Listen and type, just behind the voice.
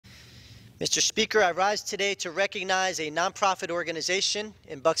Mr. Speaker, I rise today to recognize a nonprofit organization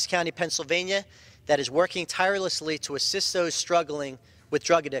in Bucks County, Pennsylvania, that is working tirelessly to assist those struggling with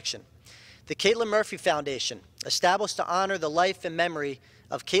drug addiction. The Kaitlin Murphy Foundation, established to honor the life and memory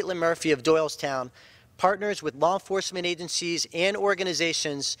of Kaitlin Murphy of Doylestown, partners with law enforcement agencies and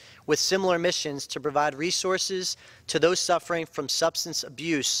organizations with similar missions to provide resources to those suffering from substance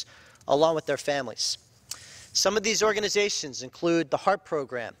abuse along with their families. Some of these organizations include the HEART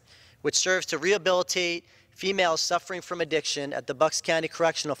Program, which serves to rehabilitate females suffering from addiction at the Bucks County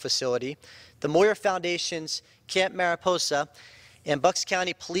Correctional Facility, the Moyer Foundation's Camp Mariposa, and Bucks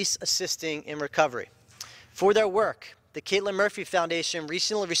County Police Assisting in Recovery. For their work, the Kaitlin Murphy Foundation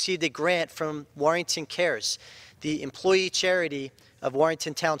recently received a grant from Warrington Cares, the employee charity of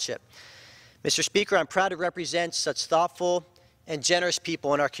Warrington Township. Mr. Speaker, I'm proud to represent such thoughtful and generous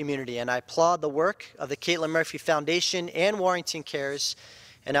people in our community, and I applaud the work of the Kaitlin Murphy Foundation and Warrington Cares,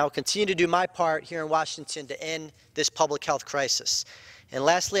 and I will continue to do my part here in Washington to end this public health crisis. And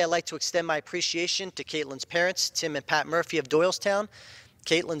lastly, I'd like to extend my appreciation to Kaitlin's parents, Tim and Pat Murphy of Doylestown,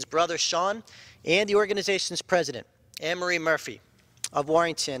 Kaitlin's brother, Sean, and the organization's president, Anne-Marie Murphy of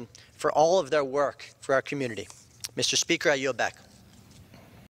Warrington, for all of their work for our community. Mr. Speaker, I yield back.